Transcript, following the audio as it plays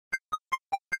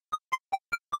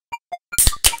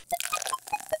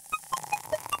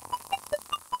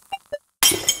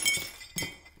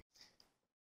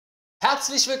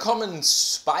Herzlich willkommen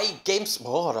bei Games...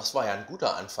 Boah, das war ja ein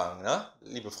guter Anfang, ne?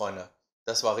 Liebe Freunde,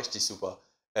 das war richtig super.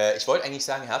 Ich wollte eigentlich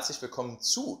sagen, herzlich willkommen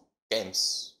zu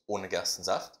Games ohne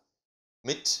Gerstensaft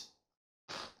mit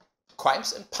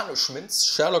Crimes and Punishments,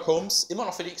 Sherlock Holmes, immer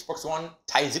noch für die Xbox One,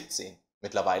 Teil 17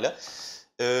 mittlerweile.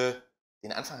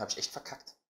 Den Anfang habe ich echt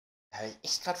verkackt. Habe ich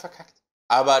echt gerade verkackt.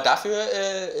 Aber dafür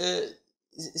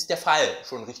ist der Fall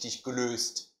schon richtig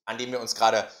gelöst, an dem wir uns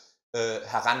gerade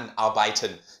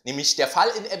heranarbeiten. Nämlich der Fall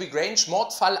in Abbey Grange,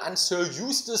 Mordfall an Sir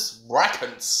Eustace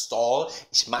Brackenstall.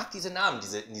 Ich mag diese Namen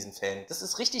in diesen Fällen. Das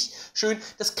ist richtig schön.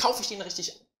 Das kaufe ich denen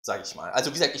richtig, sage ich mal.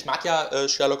 Also wie gesagt, ich mag ja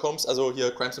Sherlock Holmes, also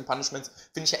hier Crimes and Punishments,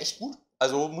 finde ich ja echt gut.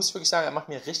 Also muss ich wirklich sagen, er macht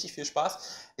mir richtig viel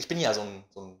Spaß. Ich bin ja so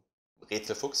ein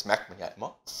Rätselfuchs, merkt man ja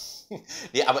immer.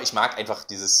 Nee, aber ich mag einfach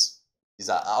diese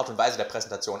Art und Weise der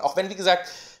Präsentation. Auch wenn, wie gesagt,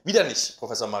 wieder nicht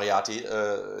Professor Moriarty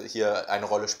hier eine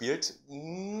Rolle spielt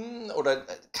oder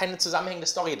keine zusammenhängende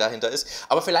Story dahinter ist.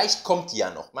 Aber vielleicht kommt die ja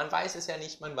noch. Man weiß es ja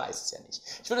nicht, man weiß es ja nicht.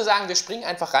 Ich würde sagen, wir springen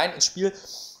einfach rein ins Spiel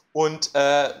und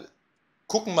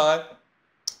gucken mal,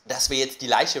 dass wir jetzt die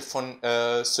Leiche von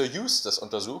Sir Eustace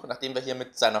untersuchen, nachdem wir hier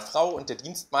mit seiner Frau und der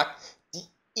Dienstmagd, die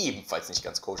ebenfalls nicht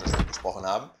ganz koscher sind, gesprochen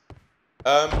haben.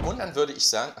 Und dann würde ich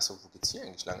sagen, achso, wo geht's hier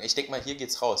eigentlich lang? Ich denke mal, hier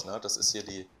geht's raus, ne? Das ist hier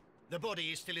die...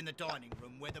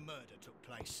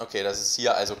 Okay, das ist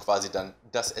hier also quasi dann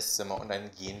das Esszimmer und dann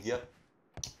gehen wir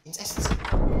ins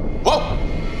Esszimmer. Wow!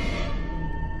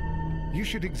 You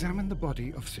should examine the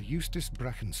body of Sir Eustace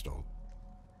Brackenstall.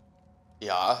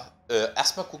 Ja,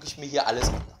 erstmal gucke ich mir hier alles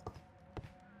an.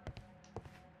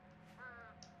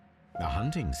 A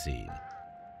hunting scene.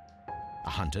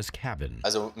 A hunter's cabin.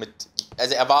 Also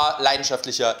er war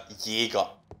leidenschaftlicher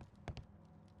Jäger.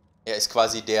 Er ist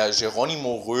quasi der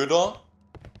Geronimo Röder.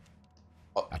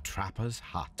 Oh. A trapper's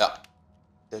hut. Ja,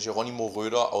 der Geronimo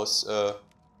Röder aus... A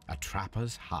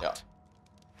trapper's hut. Ja.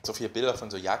 So viele Bilder von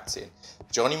so Jagdszenen.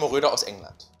 Geronimo Röder aus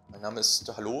England. Mein Name ist...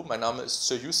 Hallo, mein Name ist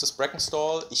Sir Eustace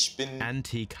Brackenstall. Ich bin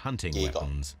Antique hunting Jäger.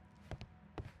 Weapons.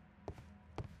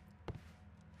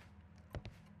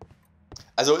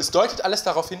 Also es deutet alles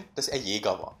darauf hin, dass er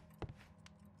Jäger war.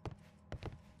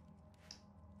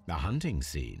 A hunting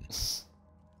scene.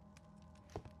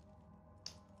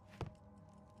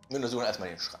 Wir untersuchen erstmal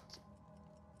den Schrank.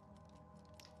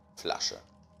 Flasche.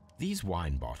 These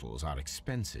wine bottles are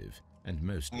expensive and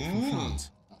mostly from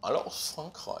France. Alle aus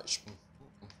Frankreich.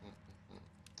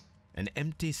 An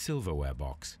empty silverware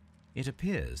box. It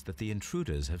appears that the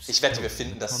intruders have Ich wette, wir stolen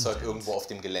finden the das Zeug contents. irgendwo auf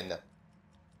dem Gelände.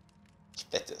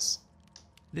 Ich wette es.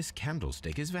 This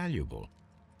candlestick is valuable.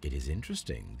 It is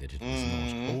interesting that it was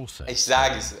not also... Ich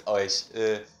sage es euch.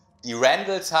 Die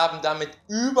Randalls haben damit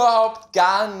überhaupt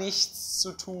gar nichts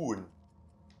zu tun.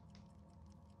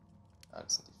 Ja,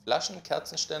 das sind die Flaschen,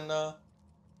 Kerzenständer. Habe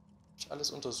ich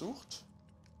alles untersucht?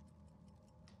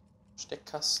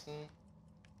 Steckkasten.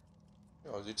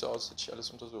 Ja, sieht so aus, als hätte ich alles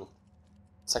untersucht.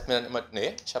 Zeigt mir dann immer...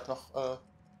 Nee, ich habe noch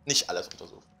nicht alles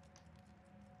untersucht.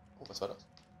 Oh, was war das?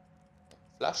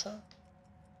 Flasche.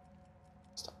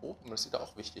 Was ist da oben? Das sieht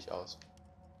auch wichtig aus.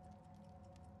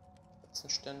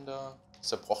 Kerzenständer.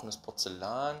 Zerbrochenes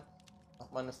Porzellan.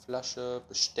 Nochmal eine Flasche.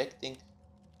 Besteckding.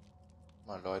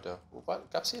 Mal Leute.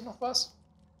 Gab es hier noch was?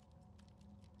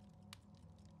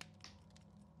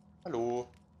 Hallo.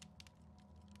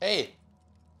 Hey.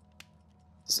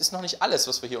 Das ist noch nicht alles,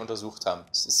 was wir hier untersucht haben.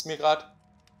 Das ist mir gerade...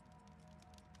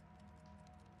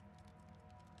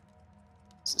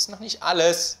 Das ist noch nicht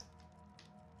alles.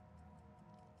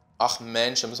 Ach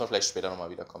Mensch, da müssen wir vielleicht später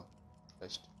nochmal wiederkommen.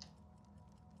 Vielleicht.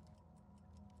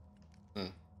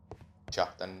 Tja,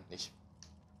 dann nicht.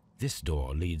 This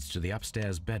door leads to the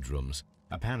upstairs bedrooms.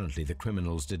 Apparently the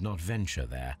criminals did not venture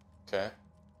there. Okay.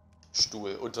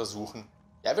 Stuhl untersuchen.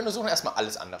 Ja, wir untersuchen erstmal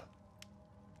alles andere.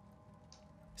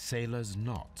 Sailor's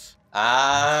knots.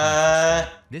 Ah.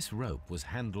 This rope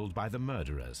was handled by the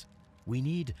murderers. We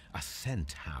need a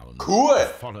scent hound. Cool.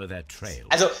 Follow their trail.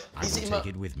 Also, I will take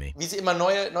it with me. wie sie immer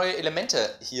neue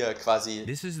Elemente hier quasi...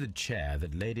 This is the chair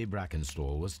that Lady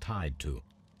Brackenstall was tied to.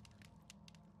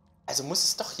 Also muss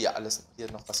es doch hier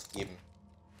noch was geben.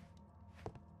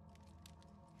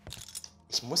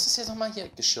 Ich muss es jetzt nochmal hier...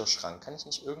 Geschirrschrank. Kann ich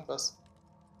nicht irgendwas...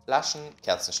 Flaschen,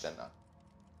 Kerzenständer.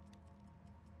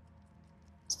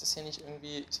 Ist das hier nicht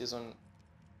irgendwie... Ist hier so ein...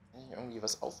 Kann ich irgendwie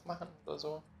was aufmachen oder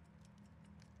so?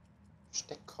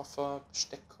 Besteckkoffer.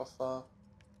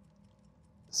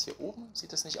 Ist hier oben?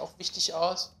 Sieht das nicht auch wichtig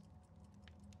aus?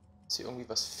 Dass hier irgendwie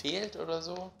was fehlt oder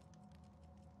so?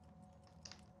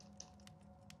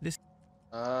 This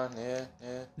Ah, nee.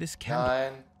 candle.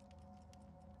 Nein.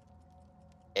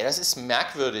 Ey, das ist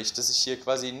merkwürdig, dass ich hier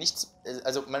quasi nichts...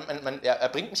 Also er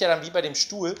bringt mich ja dann wie bei dem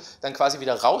Stuhl dann quasi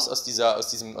wieder raus aus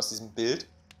diesem Bild,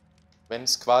 wenn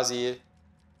es quasi...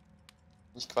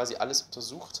 ich quasi alles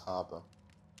untersucht habe.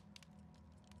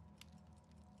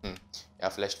 Ja,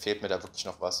 vielleicht fehlt mir da wirklich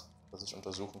noch was ich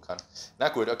untersuchen kann. Na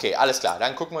gut, okay, alles klar.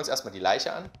 Dann gucken wir uns erstmal die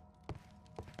Leiche an.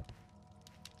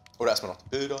 Oder erstmal noch die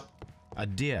Bilder. A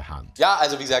deer hunt. Ja,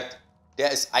 also wie gesagt,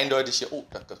 der ist eindeutig hier... Oh,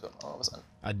 da kommt noch was an.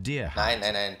 A deer hunt.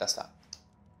 Nein, das da.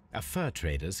 A fur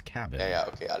trader's cabin. Ja,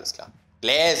 okay, alles klar.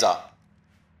 Gläser.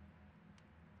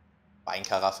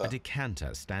 Weinkaraffe. A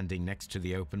decanter standing next to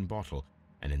the open bottle.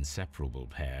 An inseparable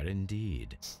pair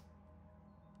indeed.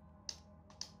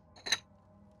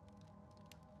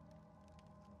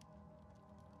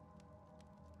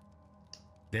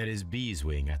 There is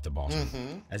beeswing at the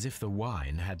bottom, as if the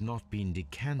wine had not been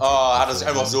decanted. Oh, hat er sich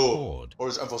einfach so... Oder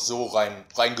ist einfach so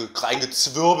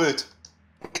reingezwirbelt.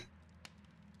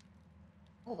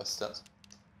 Oh, was ist das?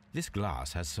 This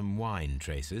glass has some wine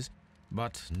traces,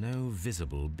 but no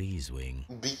visible beeswing.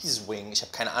 Beeswing? Ich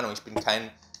habe keine Ahnung, ich bin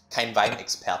kein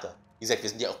Weinexperte. Wie gesagt, wir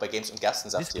sind ja auch bei Games und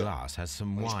Gerstensaft This hier. glass has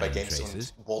some Und nicht bei wine Games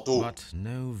traces, und Bordeaux. but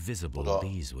no visible Oder-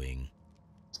 beeswing.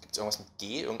 Gibt es irgendwas mit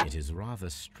G? It is rather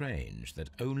strange that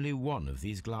only one of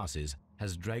these glasses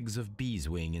has dregs of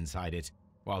beeswing inside it,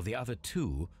 while the other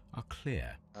two are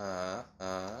clear.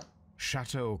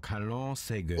 Chateau Calon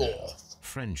Ségur, Oh.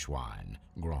 French wine,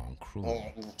 Grand Cru.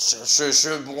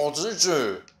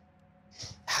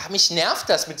 Ja, mich nervt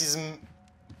das mit diesem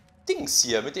Dings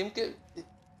hier, mit dem...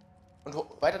 Und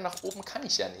weiter nach oben kann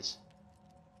ich ja nicht.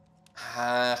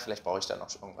 Vielleicht brauche ich da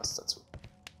noch irgendwas dazu.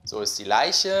 So ist die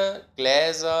Leiche,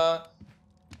 Gläser.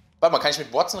 Warte mal, kann ich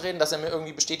mit Watson reden, dass er mir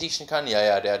irgendwie bestätigen kann?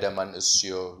 Ja, der Mann ist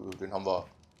hier, den haben wir.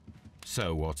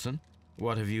 So, Watson,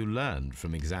 what have you learned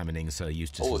from examining Sir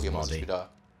Eustace's Oh, hier muss ich body?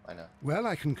 wieder eine...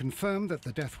 Well, I can confirm that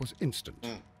the death was instant.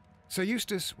 Sir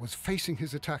Eustace was facing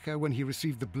his attacker when he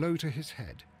received the blow to his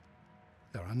head.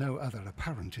 There are no other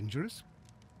apparent injuries.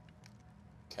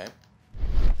 Okay.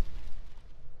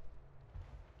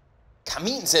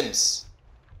 Kaminsims!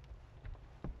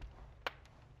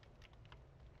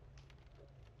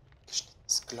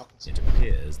 Geschnittenes Glockensims. It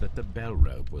appears that the bell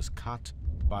rope was cut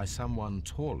by someone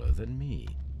taller than me.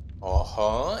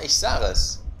 Oho, ich sag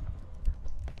es.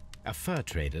 A fur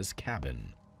trader's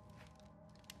cabin.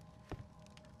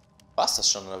 War's das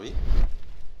schon, oder wie?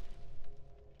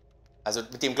 Also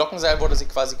mit dem Glockenseil wurde sie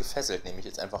quasi gefesselt, nehme ich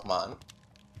jetzt einfach mal an.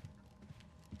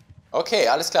 Okay,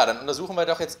 alles klar, dann untersuchen wir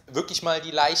doch jetzt wirklich mal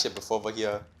die Leiche, bevor wir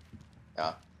hier...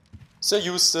 Ja. Sir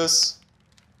Eustace.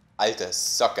 Alte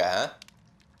Socke, hä?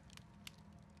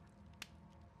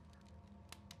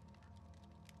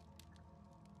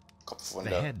 The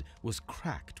Kopfwunde. head was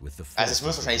cracked with the Also es force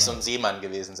muss of the wahrscheinlich so ein blow. Seemann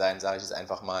gewesen sein, sage ich jetzt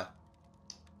einfach mal.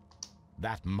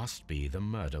 That must be the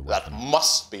murder That weapon.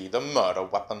 must be the murder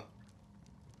weapon.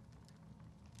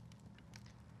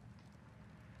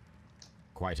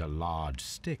 Quite a large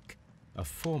stick. A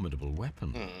formidable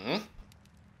weapon.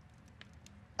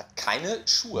 Hat keine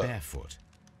Schuhe. Barefoot.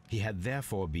 He had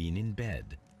therefore been in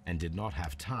bed and did not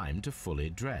have time to fully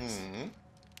dress.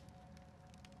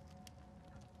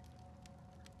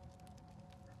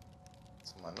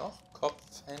 Was haben wir noch?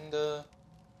 Kopf, Hände,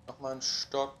 nochmal ein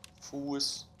Stock,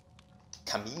 Fuß,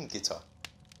 Kamingitter.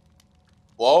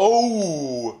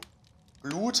 Wow!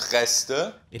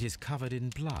 Blutreste. It is covered in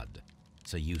blood.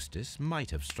 Sir Eustace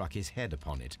might have struck his head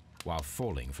upon it while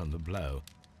falling from the blow.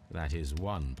 That is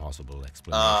one possible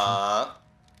explanation.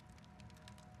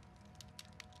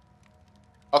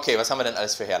 Okay, was haben wir denn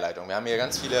alles für Herleitungen? Wir haben hier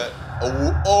ganz viele...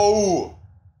 Oh!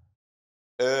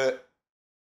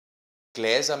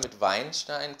 Gläser mit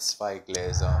Weinstein, 2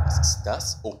 Gläser. Was ist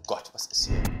das? Oh Gott, was ist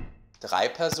hier? 3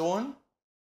 Personen?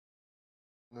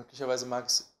 Möglicherweise mag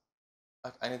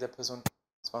eine der Personen...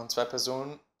 Es waren 2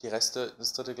 Personen, die Reste,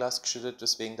 das 3. Glas geschüttet,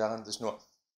 deswegen daran sich nur...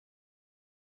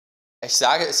 Ich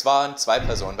sage, es waren 2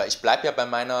 Personen, weil ich bleibe ja bei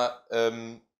meiner...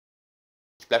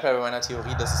 ich bleibe ja bei meiner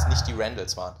Theorie, dass es nicht die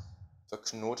Randalls waren.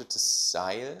 Verknotetes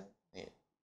Seil? Nee.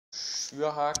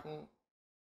 Schürhaken?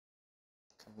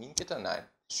 Kamingitter? Nein.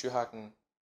 Schürhaken.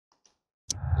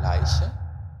 Leiche?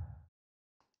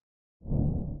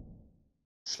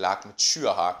 Schlag mit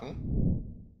Schürhaken.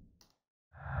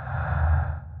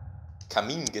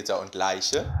 Kamingitter und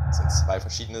Leiche. Das sind 2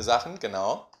 verschiedene Sachen,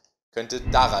 genau. Könnte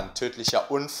daran tödlicher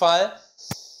Unfall.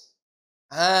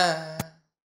 Wir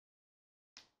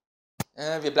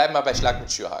bleiben mal bei Schlag mit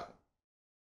Schürhaken.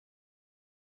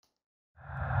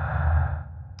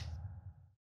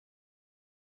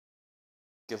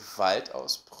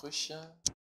 Gewaltausbrüche?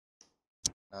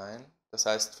 Nein. Das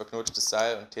heißt, verknotetes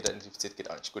Seil und Täter identifiziert geht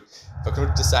auch nicht gut.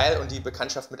 Verknotetes Seil und die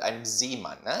Bekanntschaft mit einem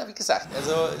Seemann. Ne? Wie gesagt,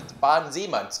 also war ein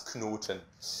Seemannsknoten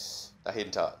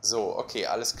dahinter. So, okay,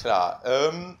 alles klar.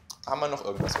 Haben wir noch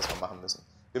irgendwas, was wir machen müssen?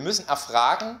 Wir müssen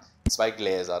erfragen 2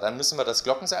 Gläser. Dann müssen wir das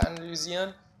Glockenseil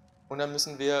analysieren. Und dann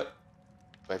müssen wir...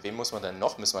 Bei wem muss man denn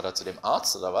noch? Müssen wir da zu dem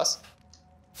Arzt oder was?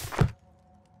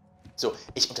 So,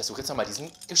 ich untersuche jetzt nochmal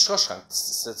diesen Geschirrschrank.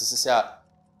 Das ist ja...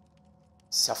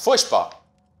 Das ist ja furchtbar.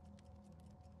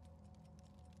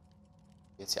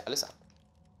 Jetzt hier alles ab.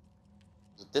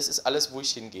 Also das ist alles, wo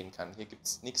ich hingehen kann. Hier gibt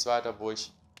es nichts weiter, wo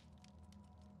ich...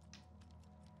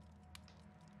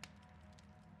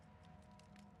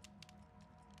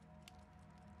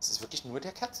 Das ist wirklich nur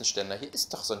der Kerzenständer. Hier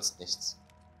ist doch sonst nichts.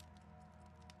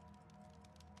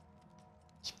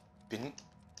 Ich bin...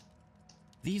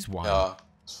 Ja,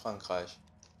 aus Frankreich.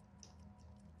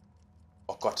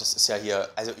 Oh Gott, das ist ja hier...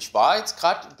 Also ich bin jetzt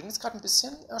gerade ein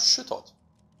bisschen erschüttert.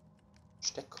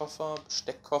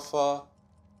 Besteckkoffer.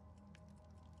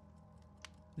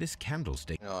 This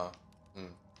candlestick. Ja.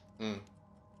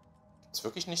 Ist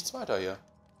wirklich nichts weiter hier.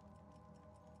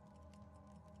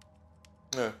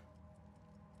 Nö.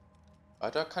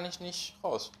 Weiter kann ich nicht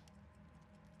raus.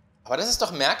 Aber das ist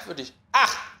doch merkwürdig.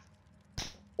 Ach!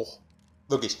 Oh,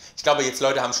 wirklich. Ich glaube, jetzt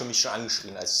Leute haben mich schon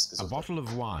angeschrien, als ich es gesucht habe. A bottle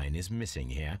of wine is missing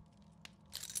here.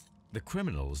 The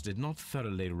criminals did not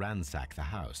thoroughly ransack the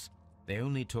house. They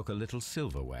only took a little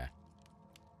silverware.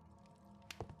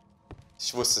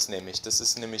 Ich wusste es nämlich. Das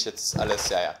ist nämlich jetzt alles,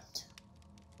 ja.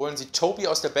 Holen Sie Toby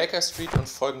aus der Baker Street und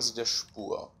folgen Sie der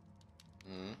Spur.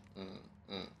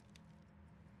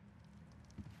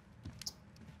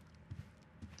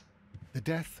 The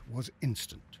death was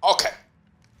instant. Okay.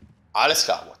 Alles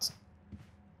klar, Watson.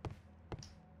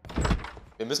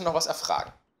 Wir müssen noch was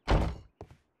erfragen.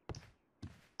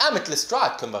 Ah, mit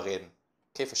Lestrade können wir reden.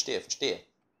 Okay, verstehe.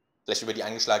 Vielleicht über die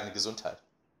angeschlagene Gesundheit.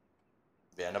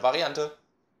 Wäre eine Variante.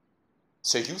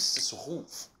 Sir Eustace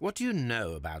Ruf. What do you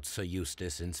know about Sir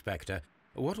Eustace, Inspector?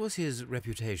 What was his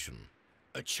reputation?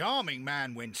 A charming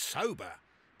man when sober,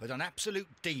 but an absolute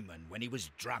demon when he was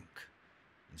drunk.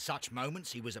 In such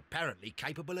moments he was apparently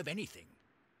capable of anything.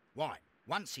 Why,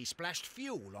 once he splashed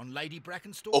fuel on Lady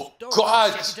Brackenstall's dog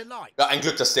and set it alight. Ja, ein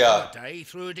Glück, dass der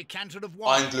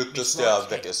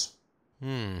weg ist.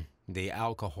 The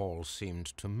alcohol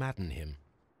seemed to madden him.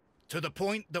 To the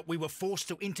point that we were forced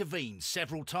to intervene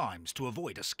several times to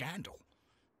avoid a scandal.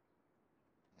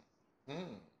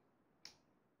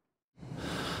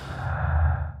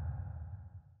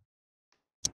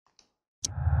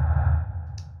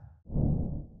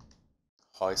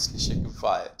 Häusliche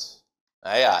Gewalt.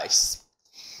 Naja,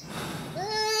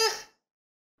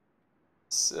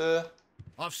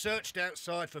 I've searched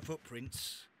outside for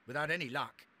footprints without any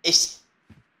luck. Ich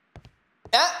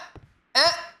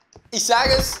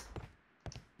sage es.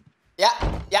 Ja.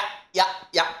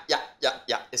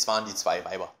 Es waren die 2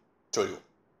 Weiber. Entschuldigung.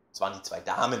 Es waren die 2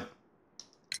 Damen.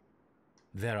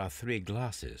 There are 3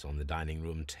 glasses on the dining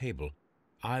room table.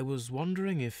 I was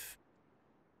wondering if...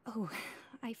 Oh,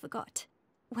 I forgot.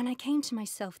 When I came to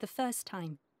myself the first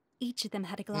time, each of them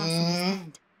had a glass in his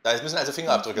hand. Da müssen also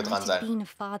Fingerabdrücke dran sein. Been a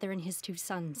father and his 2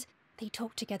 sons. They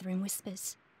talked together in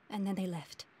whispers, and then they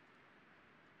left.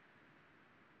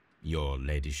 Your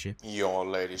ladyship? Your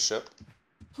ladyship.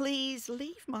 Please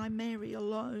leave my Mary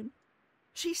alone.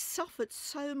 She suffered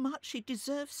so much, she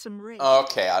deserves some rest.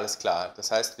 Okay, alles klar.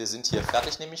 Das heißt, wir sind hier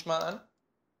fertig, nehme ich mal an.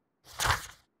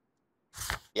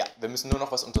 Ja, wir müssen nur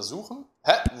noch was untersuchen.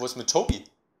 Hä? Wo ist mit Toby?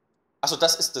 Achso,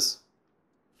 das ist das.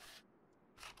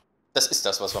 Das ist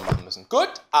das, was wir machen müssen.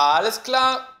 Gut, alles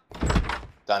klar.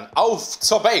 Dann auf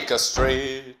zur Baker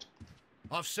Street.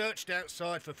 I've searched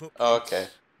outside for footprints Okay.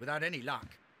 without any luck.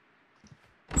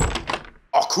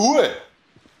 Oh, cool.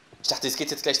 Ich dachte, es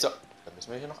geht jetzt gleich so. Dann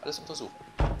müssen wir hier noch alles untersuchen.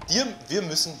 Wir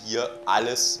müssen hier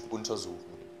alles untersuchen.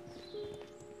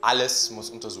 Alles muss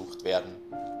untersucht werden.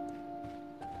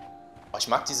 Oh, ich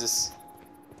mag dieses...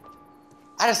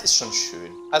 Ah, das ist schon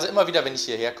schön. Also immer wieder, wenn ich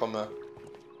hierher komme,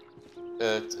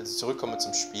 zurückkomme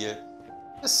zum Spiel,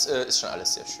 das ist schon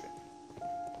alles sehr schön.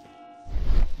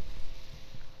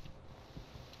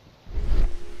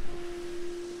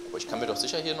 Aber ich kann mir doch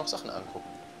sicher hier noch Sachen angucken.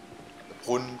 Der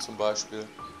Brunnen zum Beispiel.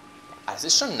 Ah, das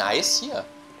ist schon nice hier.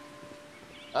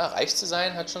 Ah, reich zu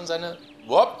sein hat schon seine...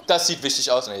 Wop, das sieht wichtig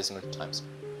aus. Ne, jetzt sind nur die Times.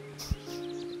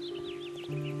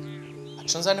 Hat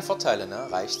schon seine Vorteile,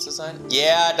 ne? Reich zu sein.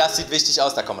 Yeah, das sieht wichtig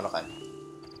aus. Da kommen wir noch rein.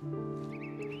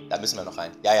 Da müssen wir noch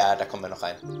rein. Ja, da kommen wir noch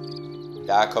rein.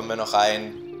 Da kommen wir noch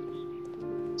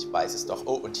rein. Ich weiß es doch.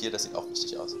 Oh, und hier, das sieht auch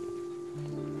wichtig aus.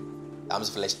 Da haben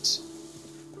sie vielleicht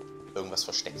irgendwas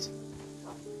versteckt.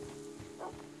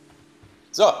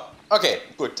 So, okay,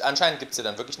 gut. Anscheinend gibt es hier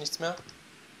dann wirklich nichts mehr.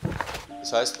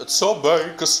 Das heißt, it's a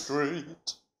Baker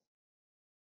Street.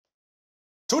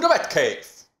 To the Batcave.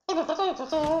 Haben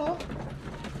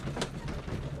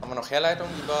wir noch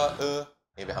Herleitungen über, ne,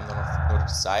 wir haben nur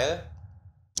das Seil.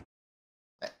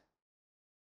 Nee.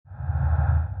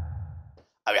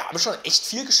 Aber wir haben schon echt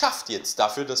viel geschafft jetzt,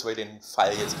 dafür, dass wir den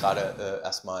Fall jetzt gerade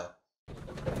erstmal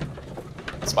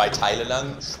 2 Teile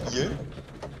lang spielen.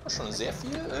 Schon sehr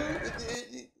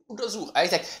viel untersucht.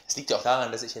 Eigentlich, das liegt ja auch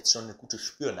daran, dass ich jetzt schon eine gute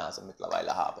Spürnase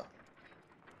mittlerweile habe.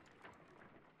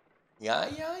 Ja,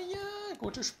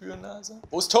 gute Spürnase.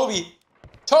 Wo ist Toby?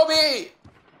 Toby!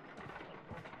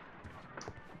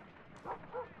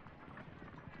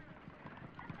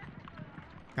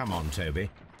 Come on, Toby.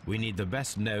 We need the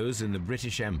best nose in the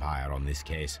British Empire on this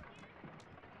case.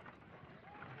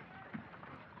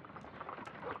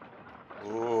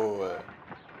 Oh.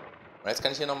 Und jetzt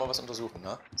kann ich hier nochmal was untersuchen,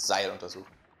 ne? Seil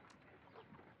untersuchen.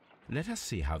 Let us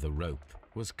see how the rope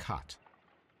was cut.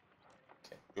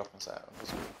 Okay, Glockenseil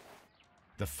untersuchen.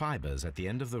 The fibers at the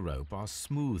end of the rope are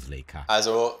smoothly cut.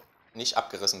 Also nicht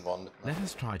abgerissen worden. Ne? Let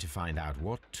us try to find out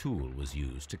what tool was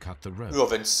used to cut the rope. Ja,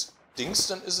 wenn's Dings,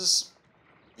 dann ist es...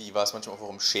 Wie war es manchmal auch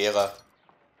warum? Schere.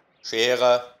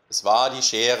 Schere. Es war die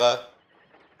Schere.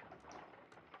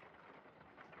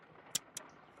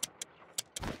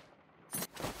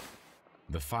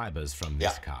 The fibers from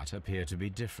this cut appear to be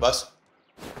different. Was?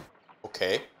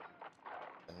 Okay.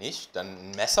 Dann nicht. Dann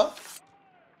ein Messer.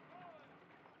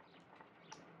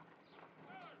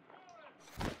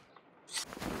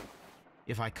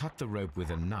 If I cut the rope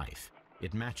with a knife,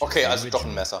 it matches. Okay, the also doch ein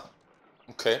original. Messer.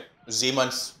 Okay.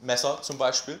 Seemannsmesser zum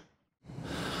Beispiel.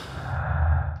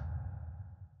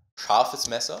 Scharfes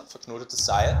Messer, verknotetes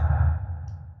Seil.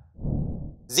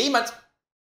 Seemanns...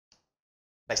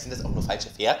 Vielleicht sind das auch nur falsche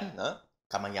Fährten, ne?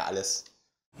 Kann man ja alles...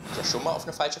 Ich ja schon mal auf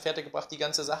eine falsche Fährte gebracht, die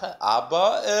ganze Sache.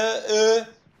 Aber,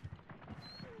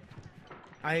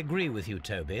 I agree with you,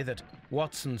 Toby, that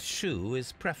Watson's shoe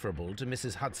is preferable to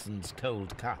Mrs. Hudson's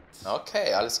cold cuts.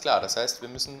 Okay, alles klar. Das heißt, wir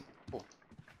müssen... Oh.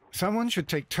 Someone should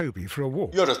take Toby for a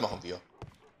walk. Ja, das machen wir.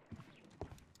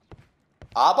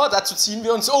 Aber dazu ziehen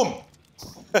wir uns um.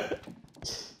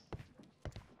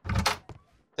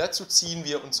 Dazu ziehen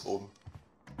wir uns um.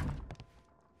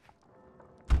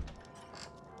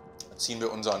 Dann ziehen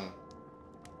wir unseren...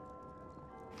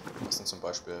 Was denn zum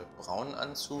Beispiel? Braunen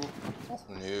Anzug? Ach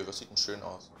nee, was sieht denn schön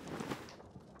aus?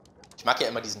 Ich mag ja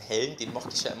immer diesen hellen, den mochte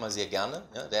ich ja immer sehr gerne.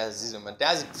 Ja, der sieht,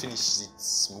 finde ich, sieht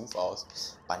smooth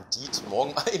aus. Bandit,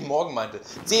 im Morgenmantel.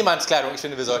 Seemannskleidung, ich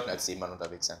finde, wir sollten als Seemann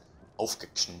unterwegs sein.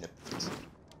 Aufgeknippt.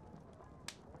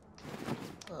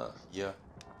 Ah, hier.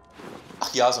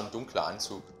 Ach ja, so ein dunkler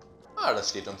Anzug. Ah, das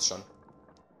steht uns schon.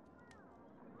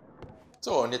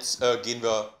 So, und jetzt gehen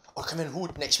wir... Oh, können wir einen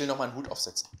Hut? Ne, ich will noch mal einen Hut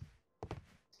aufsetzen.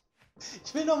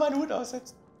 Ich will noch mal einen Hut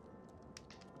aufsetzen.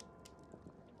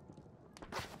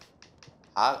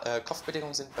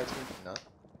 Kopfbedeckungen sind bei drüben, ne?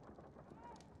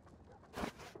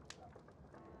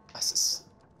 Das ist...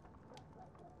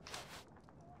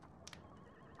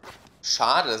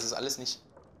 Schade, das ist alles nicht...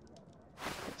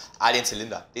 Ah, den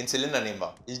Zylinder. Den Zylinder nehmen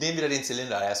wir. Ich nehme wieder den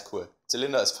Zylinder, der ist cool.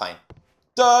 Zylinder ist fein.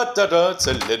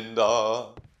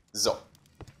 Zylinder. So.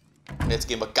 Und jetzt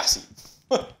gehen wir Gassi.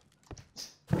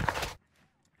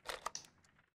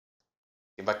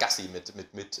 Gehen wir Gassi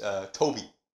mit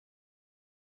Toby.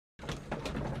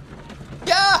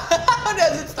 Ja,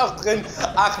 der sitzt auch drin.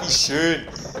 Ach, wie schön.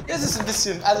 Das ist ein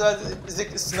bisschen, also es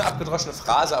ist eine abgedroschene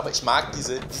Phrase, aber ich mag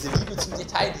diese Liebe zum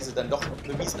Detail, die sie dann doch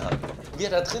bewiesen haben. Wie er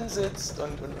da drin sitzt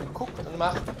und guckt und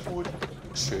macht und tut.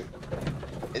 Schön.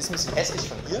 Er ist ein bisschen hässlich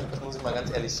von hier, das muss ich mal ganz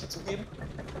ehrlich zugeben.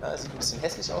 Ja, sieht ein bisschen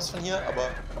hässlich aus von hier, aber...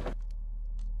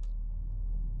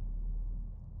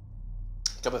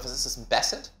 Ich glaube, was ist das, ein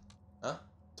Basset? Ja?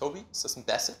 Toby, ist das ein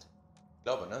Basset? Ich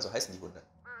glaube, ne? So heißen die Hunde.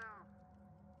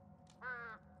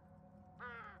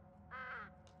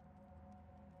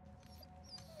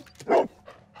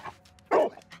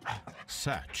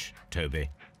 Search, Toby.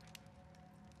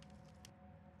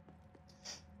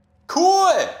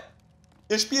 Cool!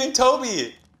 Wir spielen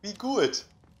Toby! Wie gut!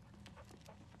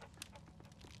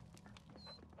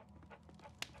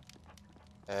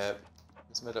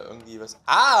 Müssen wir da irgendwie was...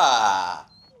 Ah!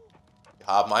 Wir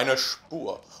haben eine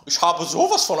Spur. Ich habe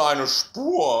sowas von einer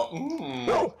Spur. Mm.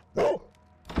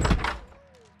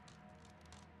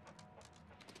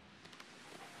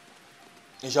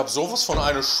 Ich habe sowas von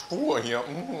einer Spur hier.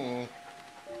 Mm.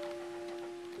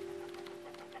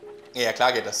 Ja,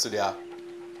 klar geht das zu der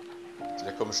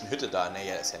komischen Hütte da.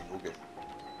 Naja, ist ja logisch.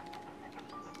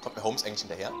 Kommt mir Holmes eigentlich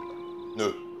hinterher?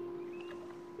 Nö.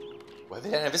 Woher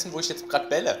will er denn wissen, wo ich jetzt gerade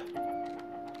bälle?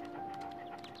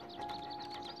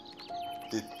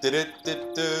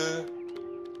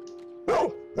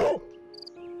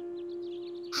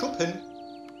 Schuppen.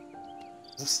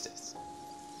 Wusste es.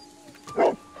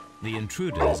 The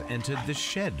intruders entered the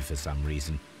shed for some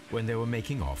reason when they were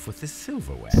making off with the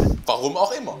silverware. Warum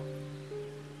auch immer.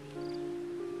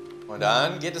 Und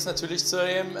dann geht es natürlich zu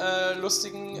dem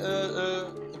lustigen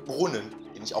Brunnen,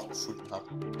 den ich auch gefunden habe.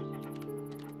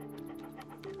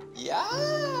 Ja,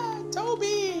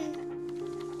 Toby!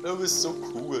 Du bist so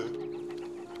cool.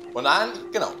 Und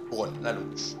dann, genau, Brunnen. Na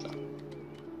logisch, klar.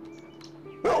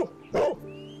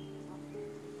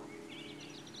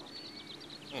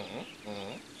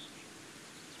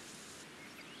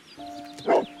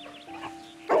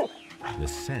 The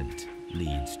scent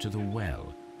leads to the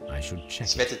well. I should check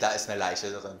Ich it. wette, da ist eine Leiche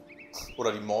drin.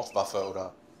 Oder die Mordwaffe,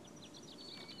 oder...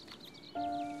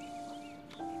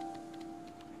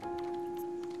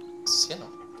 Was ist hier noch?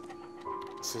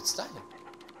 Wo führt's da hin?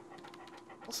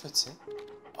 Wo führt's hin?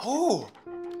 Oh!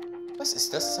 Was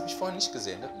ist das? Das habe ich vorhin nicht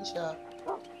gesehen. Da bin ich ja...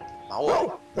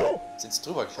 Mauer. Sind sie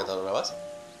drüber geklettert, oder was?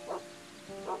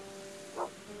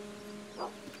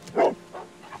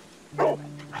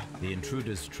 The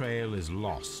intruder's trail is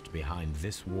lost behind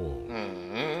this wall.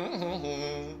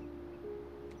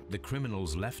 The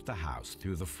criminals left the house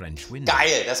through the French window.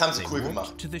 Geil, das haben sie They cool walked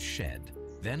gemacht. to the shed,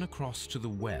 then across to the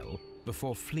well,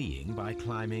 before fleeing by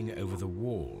climbing over the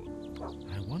wall.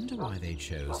 I wonder why they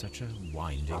chose such a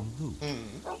winding route.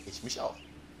 Ich mich auch.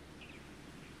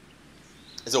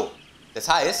 So, das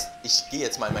heißt, ich gehe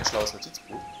jetzt mal in mein schlaues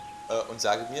Notizbuch und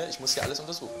sage mir, ich muss hier alles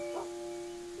untersuchen.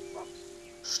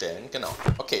 Stellen, genau.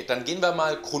 Okay, dann gehen wir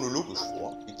mal chronologisch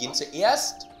vor. Wir gehen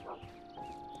zuerst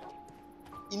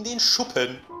in den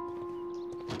Schuppen.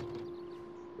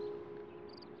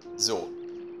 So.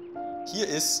 Hier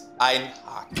ist ein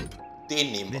Haken.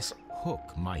 Den nehmen wir. This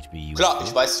hook might be useful. Klar,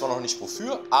 ich weiß zwar noch nicht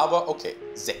wofür, aber okay.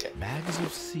 Säcke. Bags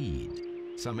of seed.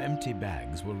 Some empty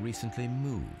bags were recently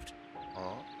moved.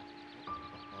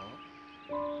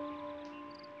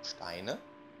 Steine.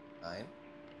 Nein.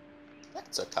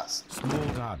 Werkzeugkasten.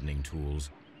 Small gardening tools.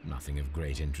 Nothing of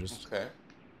great interest. Okay.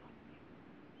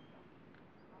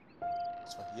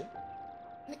 Was war hier?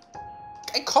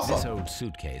 Ein Koffer. This old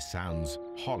suitcase sounds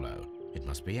hollow. It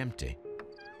must be empty.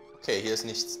 Okay, hier ist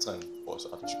nichts drin.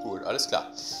 Großartig. Gut, alles klar.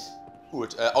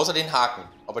 Gut, außer den Haken.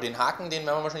 Aber den Haken, den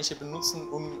werden wir wahrscheinlich hier benutzen,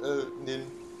 um in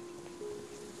den...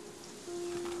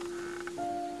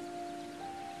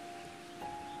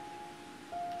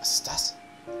 Was ist das?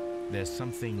 There's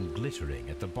something glittering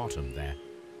at the bottom there.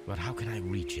 But how can I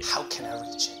reach it? How can I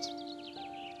reach it?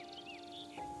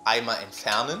 Einmal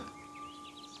entfernen.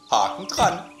 Haken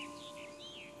dran.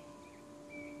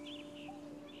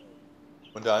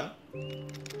 Und dann...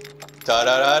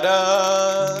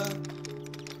 Da-da-da-da!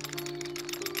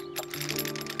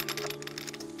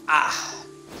 Ah!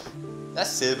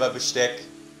 Das Silberbesteck.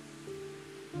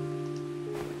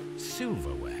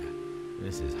 Silverware.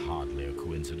 This is hardly a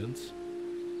coincidence.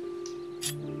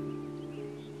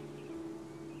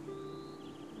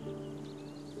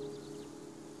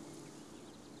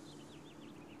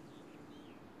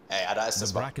 Ja, da ist The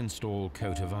das. Brackenstall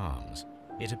coat of arms.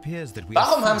 It appears that we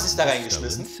Warum have haben sie es da found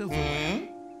reingeschmissen? stolen silverware.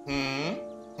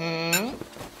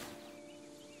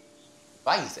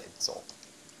 Weise entsorgt.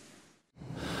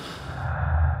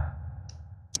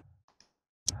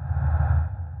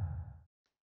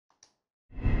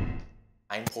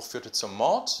 Einbruch führte zum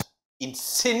Mord.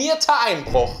 Inszenierter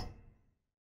Einbruch.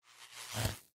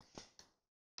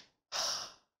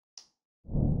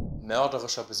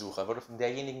 Mörderischer Besucher wurde von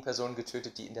derjenigen Person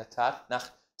getötet, die in der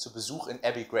Tatnacht zu Besuch in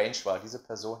Abbey Grange war. Diese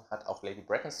Person hat auch Lady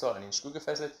Brackenstall an den Stuhl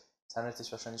gefesselt. Es handelt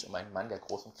sich wahrscheinlich um einen Mann, der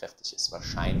groß und kräftig ist.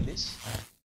 Wahrscheinlich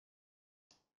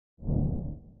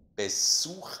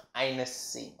Besuch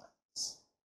eines Seemanns.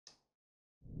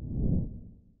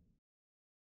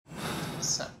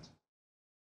 Interessant.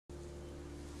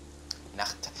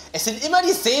 Es sind immer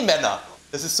die Seemänner.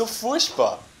 Das ist so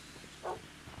furchtbar.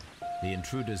 The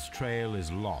intruder's trail is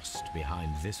lost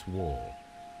behind this wall.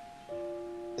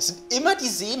 Es sind immer die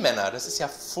Seemänner. Das ist ja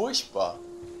furchtbar.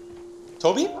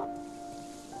 Toby?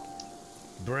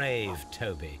 Brave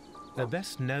Toby. The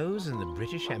best nose in the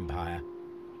British Empire.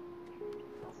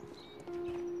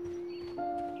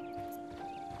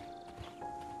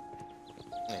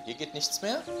 Ne, hier geht nichts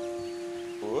mehr.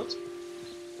 Gut.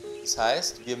 Das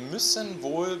heißt, wir müssen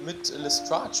wohl mit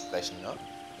Lestrade sprechen, ne?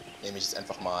 Nehme ich es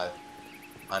einfach mal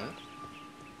an.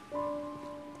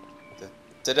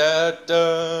 Da, da,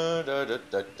 da, da, da,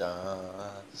 da,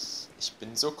 da. Ich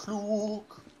bin so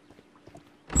klug.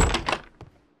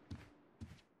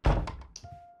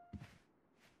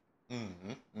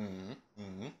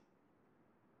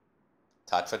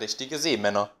 tatverdächtige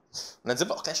Seemänner. Und dann sind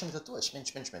wir auch gleich schon wieder durch.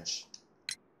 Mensch, Mensch, Mensch.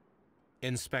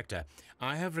 Inspector,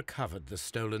 I have recovered the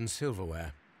stolen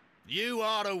silverware. You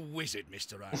are a wizard,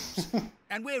 Mr. Holmes.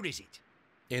 And where is it?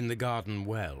 In the garden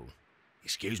well.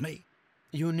 Excuse me?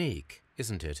 Unique,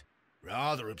 isn't it?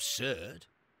 Rather absurd.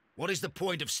 What is the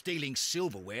point of stealing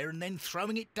silverware and then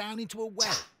throwing it down into a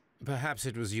well? Perhaps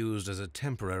it was used as a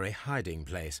temporary hiding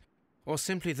place, or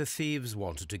simply the thieves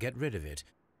wanted to get rid of it.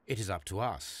 It is up to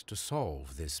us to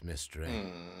solve this mystery.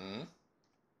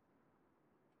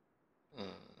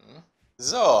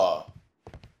 So.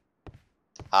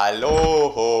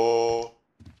 Hallo.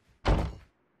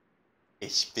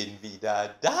 Ich bin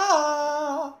wieder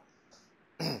da.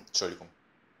 Entschuldigung.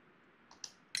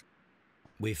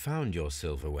 We found your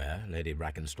silverware, Lady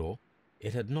Brackenstall.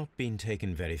 It had not been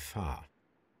taken very far.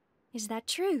 Is that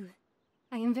true?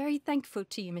 I am very thankful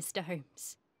to you, Mr.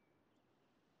 Holmes.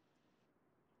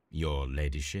 Your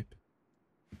ladyship?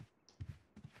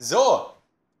 So.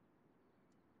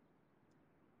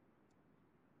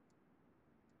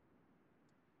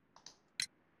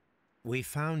 We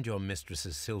found your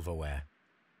mistress's silverware.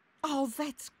 Oh,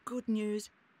 that's good news.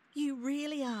 You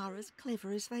really are as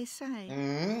clever as they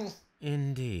say.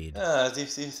 Indeed. Ja,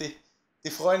 sie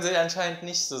freuen sich anscheinend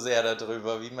nicht so sehr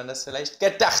darüber, wie man das vielleicht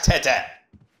gedacht hätte.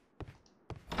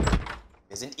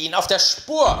 Wir sind ihnen auf der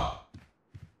Spur.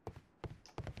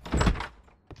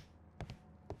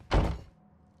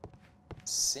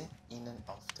 Sind ihnen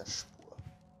auf der Spur.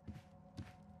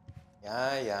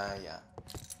 Ja.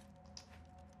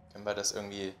 Können wir das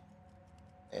irgendwie...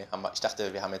 Nee, ich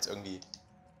dachte, wir haben jetzt irgendwie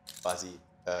quasi...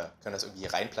 können das irgendwie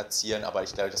rein platzieren, aber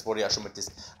ich glaube, das wurde ja schon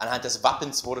anhand des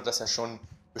Wappens wurde das ja schon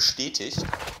bestätigt.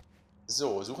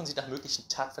 So, suchen Sie nach möglichen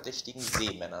tatverdächtigen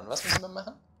Seemännern. Was müssen wir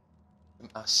machen? Im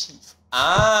Archiv.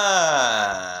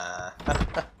 Ah!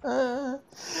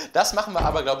 Das machen wir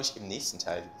aber, glaube ich, im nächsten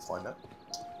Teil, liebe Freunde.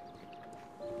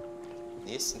 Im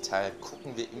nächsten Teil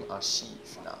gucken wir im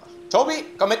Archiv nach.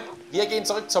 Toby, komm mit! Wir gehen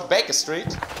zurück zur Baker Street.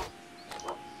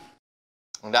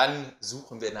 Und dann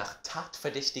suchen wir nach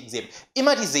tatverdächtigen Seemännern.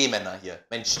 Immer die Seemänner hier.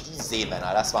 Mensch, die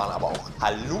Seemänner, das waren aber auch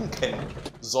Halunken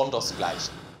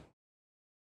sondersgleichen.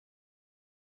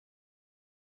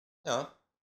 Ja,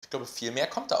 ich glaube, viel mehr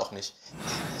kommt da auch nicht.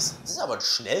 Das ist aber ein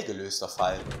schnell gelöster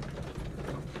Fall.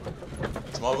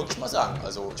 Das muss man wirklich mal sagen.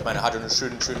 Also, ich meine, er hatte eine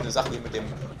schöne Sache hier mit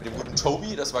dem guten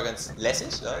Toby. Das war ganz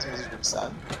lässig, ja, das muss ich wirklich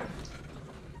sagen.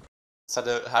 Es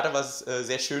hatte was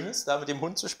sehr Schönes, da mit dem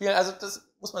Hund zu spielen. Also das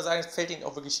muss man sagen, es fällt ihnen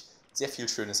auch wirklich sehr viel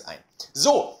Schönes ein.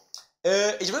 So,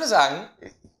 ich würde sagen,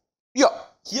 ja,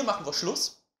 hier machen wir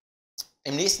Schluss.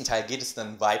 Im nächsten Teil geht es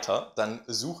dann weiter. Dann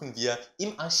suchen wir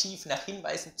im Archiv nach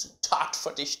Hinweisen zu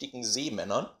tatverdächtigen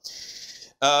Seemännern.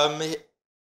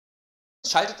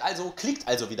 Klickt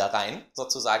also wieder rein,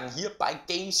 sozusagen hier bei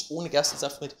Games ohne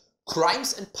Gerstensaft mit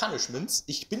Crimes and Punishments.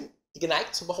 Ich bin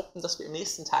geneigt zu behaupten, dass wir im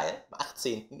nächsten Teil, am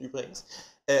 18. übrigens,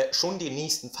 schon den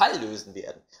nächsten Fall lösen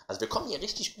werden. Also wir kommen hier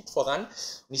richtig gut voran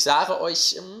und ich sage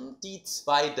euch, die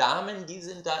zwei Damen, die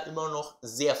sind da immer noch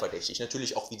sehr verdächtig.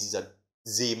 Natürlich auch wie dieser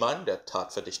Seemann, der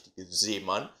tatverdächtige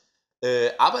Seemann.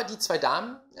 Aber die zwei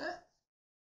Damen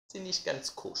sind nicht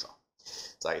ganz koscher,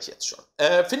 sage ich jetzt schon.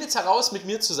 Findet's heraus mit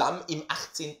mir zusammen im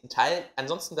 18. Teil.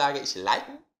 Ansonsten sage ich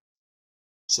liken,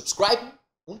 subscriben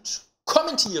und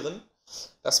kommentieren.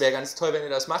 Das wäre ganz toll, wenn ihr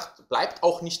das macht. Bleibt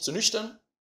auch nicht zu nüchtern.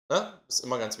 Ne? Ist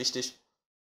immer ganz wichtig.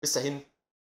 Bis dahin.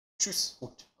 Tschüss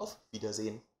und auf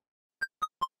Wiedersehen.